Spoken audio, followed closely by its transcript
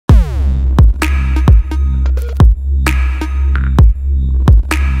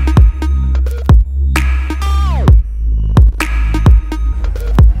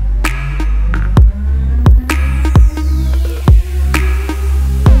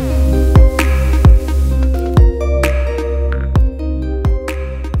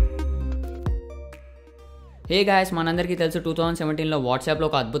Hey guys, మనందరికీ తెలుసు 2017లో వాట్సాప్లో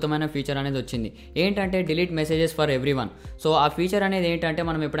ఒక అద్భుతమైన ఫీచర్ అనేది వచ్చింది. ఏంటంటే delete messages for everyone. So ఆ ఫీచర్ అనేది ఏంటంటే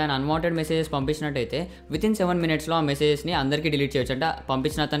మనం ఎప్పుడైనా అన్వాంటెడ్ మెసేజెస్ పంపించినట్టయితే వితిన్ 7 minutesలో ఆ మెసేజెస్ని అందరికీ డిలీట్ చేయొచ్చు. అంటే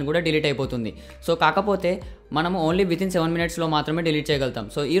పంపించిన అతను కూడా డిలీట్ అయిపోతుంది. సో కాకపోతే మనము ఓన్లీ వితిన్ 7 minutesలో మాత్రమే డిలీట్ చేయగలుగుతాం.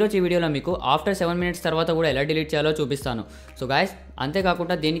 సో ఈరోజు ఈ వీడియోలో మీకు ఆఫ్టర్ 7 minutes తర్వాత కూడా ఎలా డిలీట్ చేయాలో చూపిస్తాను. సో గాయ్స్,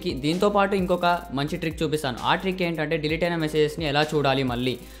 అంతేకాకుండా దీంతో పాటు ఇంకొక మంచి ట్రిక్ చూపిస్తాను. ఆ ట్రిక్ ఏంటంటే డిలీట్ అయిన మెసేజెస్ని ఎలా చూడాలి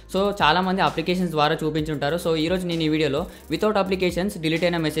మళ్ళీ. సో చాలామంది అప్లికేషన్స్ ద్వారా చూపించుంటారు. సో ఈరోజు నేను ఈ వీడియోలో వితౌట్ అప్లికేషన్స్ డిలీట్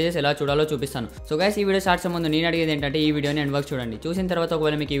అయిన మెసేజెస్ ఎలా చూడాలో చూపిస్తాను. సో గైస్, ఈ వీడియో స్టార్ట్ చేసే ముందు నేను అడిగేది ఏంటంటే ఈ వీడియోని ఎండ్ వరకు చూడండి. చూసిన తర్వాత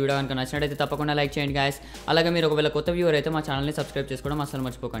ఒకవేళ మీకు ఈ వీడియో కనుక నచ్చినట్టయితే తప్పకుండా లైక్ చేయండి గైస్. అలాగే మీరు ఒకవేళ కొత్త వ్యూవర్ అయితే మా ఛానల్ని సబ్స్క్రైబ్ చేసుకోవడం అసలు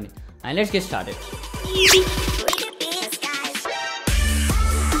మర్చిపోకండి. And let's get started.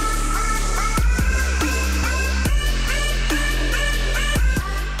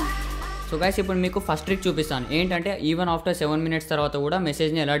 So guys, ఇప్పుడు మీకు ఫస్ట్ ట్రిక్ చూపిస్తాను. ఏంటంటే ఈవెన్ ఆఫ్టర్ 7 minutes తర్వాత కూడా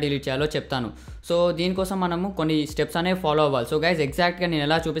మెసేజ్ని ఎలా డిలీట్ చేయాలో చెప్తాను. సో దీనికోసం మనము కొన్ని స్టెప్స్ అనేవి ఫాలో అవ్వాలి. సో గైస్, ఎగ్జాక్ట్గా నేను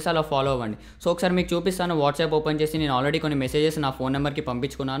ఎలా చూపిస్తే అలా ఫాలో అవ్వండి. సో ఒకసారి మీకు చూపిస్తాను. వాట్సాప్ ఓపెన్ చేసి నేను ఆల్రెడీ కొన్ని మెసేజెస్ నా ఫోన్ నెంబర్కి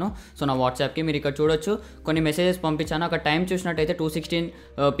పంపించుకున్నాను. సో నా వాట్సాప్కి మీరు ఇక్కడ చూడొచ్చు, కొన్ని మెసేజెస్ పంపించాను. అక్కడ టైం చూసినట్టయితే 2:16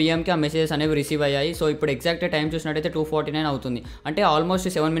 PM ఆ మెసేజెస్ అనేవి రిసీవ్ అయ్యాయి. సో ఇప్పుడు ఎగ్జాక్ట్ టైం చూసినట్టయితే 2:49 అవుతుంది. అంటే ఆల్మోస్ట్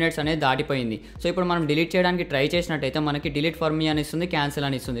 7 minutes అనేది దాటిపోయింది. సో ఇప్పుడు మనం డిలీట్ చేయడానికి ట్రై చేసినట్టయితే మనకి డిలీట్ ఫర్ మీ అని ఇస్తుంది, క్యాన్సిల్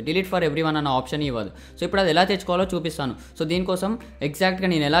అని ఇస్తుంది. డిలీట్ ఫర్ ఎవ్రీవన్ అన్న ఆప్షన్ ఇవ్వదు. సో ఇప్పుడు అది ఎలా తెచ్చుకోవాలో చూపిస్తాను. సో దీనికోసం ఎగ్జాక్ట్గా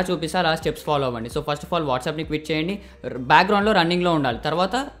నేను ఎలా చూపిస్తే అలా స్టెప్స్ ఫాలో అవ్వండి. So first of all వాట్సాప్ని quit చేయండి. బ్యాక్గ్రౌండ్లో రన్నింగ్లో ఉండాలి.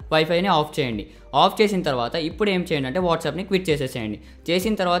 తర్వాత వైఫైని ఆఫ్ చేయండి. ఆఫ్ చేసిన తర్వాత ఇప్పుడు ఏం చేయండి అంటే వాట్సాప్ని క్విట్ చేసేసేయండి.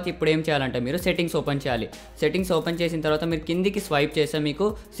 చేసిన తర్వాత ఇప్పుడు ఏం చేయాలంటే మీరు సెట్టింగ్స్ ఓపెన్ చేయాలి. సెట్టింగ్స్ ఓపెన్ చేసిన తర్వాత మీరు కిందికి స్వైప్ చేస్తే మీకు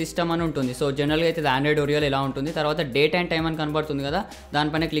సిస్టమ్ అని ఉంటుంది. సో జనరల్గా అయితే ఆండ్రాయిడ్ ఓరియోలో ఇలా ఉంటుంది. తర్వాత డేట్ అండ్ టైం అని కనబడుతుంది కదా,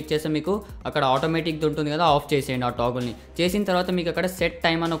 దానిపైన క్లిక్ చేస్తే మీకు అక్కడ ఆటోమేటిక్ది ఉంటుంది కదా, ఆఫ్ చేసేయండి ఆ టాగుల్ని. చేసిన తర్వాత మీకు అక్కడ సెట్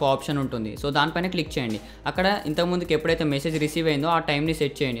టైం అని ఒక ఆప్షన్ ఉంటుంది. సో దానిపైన క్లిక్ చేయండి. అక్కడ ఇంతకుముందుకు ఎప్పుడైతే మెసేజ్ రిసీవ్ అయిందో ఆ టైంని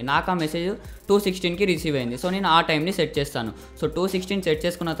సెట్ చేయండి. నాకు ఆ మెసేజ్ 2:16కి రిసీవ్ అయింది. సో నేను ఆ టైంని సెట్ చేస్తాను. సో 2:16 సెట్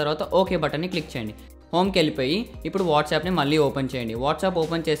చేసుకున్న తర్వాత ఓకే బటన్ని క్లిక్ చేయండి. హోమ్కి వెళ్ళిపోయి ఇప్పుడు వాట్సాప్ని మళ్ళీ ఓపెన్ చేయండి. వాట్సాప్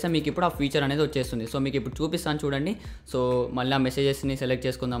ఓపెన్ చేస్తే మీకు ఇప్పుడు ఆ ఫీచర్ అనేది వచ్చేస్తుంది. సో మీకు ఇప్పుడు చూపిస్తాను చూడండి. సో మళ్ళీ ఆ మెసేజెస్ని సెలెక్ట్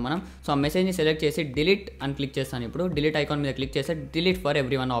చేసుకుందాం మనం. సో ఆ మెసేజ్ని సెలెక్ట్ చేసి డిలీట్ అని క్లిక్ చేస్తాను. ఇప్పుడు డిలీట్ ఐకాన్ మీద క్లిక్ చేస్తే డిలీట్ ఫర్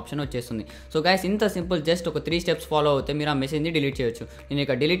ఎవ్రీవన్ ఆప్షన్ వచ్చేస్తుంది. సో గైస్, ఇంత సింపుల్. జస్ట్ ఒక 3 steps ఫాలో అవుతే మీరు ఆ మెసేజ్ని డిలీట్ చేయొచ్చు. నేను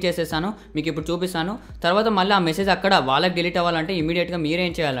ఇక్కడ డిలీట్ చేసేసాను, మీకు ఇప్పుడు చూపిస్తాను. తర్వాత మళ్ళీ ఆ మెసేజ్ అక్కడ వాళ్ళకి డిలీట్ అవ్వాలంటే ఇమీడియట్గా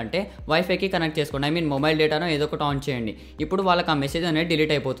మీరేం చేయాలంటే వైఫైకి కనెక్ట్ చేసుకోండి. ఐ మీన్ మొబైల్ డేటాను ఏదో ఒకటి ఆన్ చేయండి. ఇప్పుడు వాళ్ళకి ఆ మెసేజ్ అనేది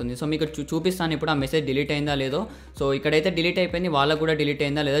డిలీట్ అయిపోతుంది. సో మీకు చూపిస్తాను ఇప్పుడు ఆ మెసేజ్ డిలీట్ అయిందా లేదో. సో ఇక్కడైతే డిలీట్ అయిపోయింది, వాళ్ళకు కూడా డిలీట్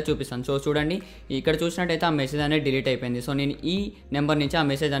అయిందా లేదో చూపిస్తాను. సో చూడండి, ఇక్కడ చూసినట్టయితే ఆ మెసేజ్ అనేది డిలీట్ అయిపోయింది. సో నేను ఈ నెంబర్ నుంచి ఆ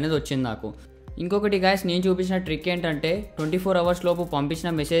మెసేజ్ అనేది వచ్చింది నాకు. ఇంకొకటి గాయస్, నేను చూపించిన ట్రిక్ ఏంటంటే 24 hours లోపు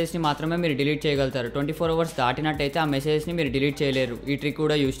పంపించిన మెసేజెస్ని మాత్రమే మీరు డిలీట్ చేయగలుగుతారు. 24 hours దాటినట్టయితే ఆ మెసేజెస్ని మీరు డిలీట్ చేయలేరు ఈ ట్రిక్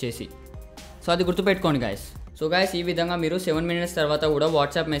కూడా యూజ్ చేసి. సో అది గుర్తుపెట్టుకోండి గాయస్. సో గాయస్, ఈ విధంగా మీరు 7 minutes తర్వాత కూడా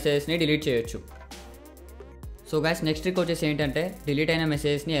వాట్సాప్ మెసేజెస్ని డిలీట్ చేయొచ్చు. సో గైస్, నెక్స్ట్ ట్రిక్ వచ్చేసి ఏంటంటే డిలీట్ అయిన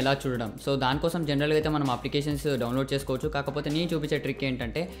మెసేజెస్ని ఎలా చూడడం. సో దానికోసం జనరల్గా అయితే మనం అప్లికేషన్స్ డౌన్లోడ్ చేసుకోవచ్చు. కాకపోతే నేను చూపించే ట్రిక్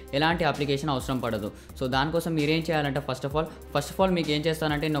ఏంటంటే ఎలాంటి అప్లికేషన్ అవసరం పడదు. సో దానికోసం మీరేం చేయాలంటే ఫస్ట్ ఆఫ్ ఆల్ మీకు ఏం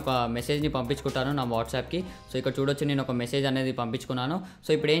చేస్తానంటే నేను ఒక మెసేజ్ని పంపించుకుంటాను నా వాట్సాప్కి. సో ఇక్కడ చూడొచ్చు, నేను ఒక మెసేజ్ అనేది పంపించుకున్నాను.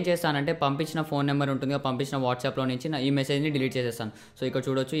 సో ఇప్పుడు ఏం చేస్తానంటే పంపించిన ఫోన్ నెంబర్ ఉంటుంది కదా, పంపించిన వాట్సాప్లో నుంచి ఈ మెసేజ్ని డిలీట్ చేసేస్తాను. సో ఇక్కడ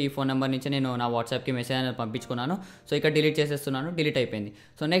చూడొచ్చు, ఈ ఫోన్ నెంబర్ నుంచి నేను నా వాట్సాప్కి మెసేజ్ అనేది పంపించుకున్నాను. సో ఇక్కడ డిలీట్ చేసేస్తున్నాను, డిలీట్ అయిపోయింది.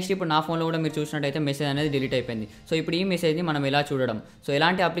 సో నెక్స్ట్ ఇప్పుడు నా ఫోన్లో కూడా మీరు చూసినట్టయితే మెసేజ్ అనేది డిలీట్ అయిపోయింది. సో ఇప్పుడు ఈ మెసేజ్ని మనం ఎలా చూడడం, సో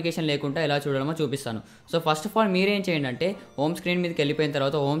ఎలాంటి అప్లికేషన్ లేకుండా ఎలా చూడడమో చూపిస్తాను. సో ఫస్ట్ ఆఫ్ ఆల్ మీరేం చేయండి అంటే హోమ్ స్క్రీన్ మీదకి వెళ్ళిపోయిన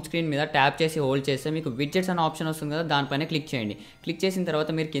తర్వాత హోమ్ స్క్రీన్ మీద ట్యాప్ చేసి హోల్డ్ చేస్తే మీకు విడ్జెట్స్ అనే ఆప్షన్ వస్తుంది కదా, దానిపైన క్లిక్ చేయండి. క్లిక్ చేసిన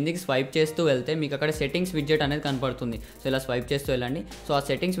తర్వాత మీరు కిందికి స్వైప్ చేస్తూ వెళ్తే మీకు అక్కడ సెట్టింగ్స్ విడ్జెట్ అనేది కనపడుతుంది. సో ఇలా స్వైప్ చేస్తూ వెళ్ళండి. సో ఆ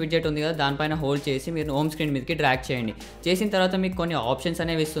సెట్టింగ్స్ విడ్జెట్ ఉంది కదా, దానిపైన హోల్డ్ చేసి మీరు హోమ్ స్క్రీన్ మీదకి డ్రాగ్ చేయండి. చేసిన తర్వాత మీకు కొన్ని ఆప్షన్స్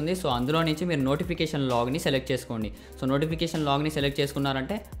అనేవి ఇస్తుంది. సో అందులో నుంచి మీరు నోటిఫికేషన్ లాగ్ని సెలెక్ట్ చేసుకోండి. సో నోటిఫికేషన్ లాగ్ని సెలెక్ట్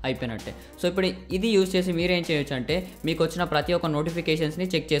చేసుకున్నారంటే అయిపోయినట్టే. సో ఇప్పుడు ఇది యూజ్ చేసి మీరేం చేయొచ్చు అంటే మీకు వచ్చిన ప్రతి ఒక్క నోటిఫికేషన్స్ని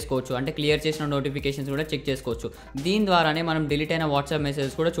చెక్ చేసుకోవచ్చు. అంటే క్లియర్ చేసిన నోటిఫికేషన్స్ కూడా చెక్ చేసుకోవచ్చు. దీని ద్వారానే మనం డిలీట్ అయిన వాట్సాప్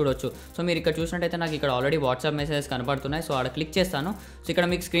మెసేజెస్ కూడా చూడొచ్చు. సో మీరు ఇక్కడ చూసినట్టయితే నాకు ఇక్కడ ఆల్రెడీ వాట్సాప్ మెసేజెస్ కనపడుతున్నాయి. సో అక్కడ క్లిక్ చేస్తాను. సో ఇక్కడ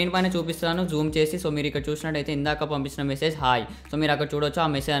మీకు స్క్రీన్ పైన చూపిస్తాను జూమ్ చేసి. సో మీరు ఇక్కడ చూసినట్టయితే ఇందాక పంపించిన మెసేజ్ హాయ్. సో మీరు అక్కడ చూడొచ్చు, ఆ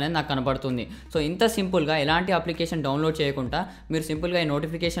మెసేజ్ అనేది నాకు కనపడుతుంది. సో ఇంత సింపుల్గా ఎలాంటి అప్లికేషన్ డౌన్లోడ్ చేయకుండా మీరు సింపుల్గా ఈ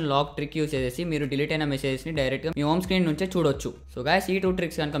నోటిఫికేషన్ లాక్ ట్రిక్ యూజ్ చేసి మీరు డిలీట్ అయిన మెసేజెస్ని డైరెక్ట్గా మీ హోమ్ స్క్రీన్ నుంచే చూడొచ్చు. సో గైస్, ఈ 2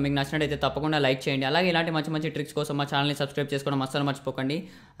 ట్రిక్స్ కనుక మీకు నచ్చినట్టయితే తప్పకుండా లైక్ చేయండి. అలాగే ఇలాంటి మంచి ట్రిక్స్ కోసం మా ఛానల్ని సబ్స్క్రైబ్ చేసుకోవడం అస్సలు మర్చిపోకండి.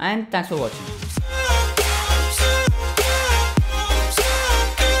 And thanks for watching.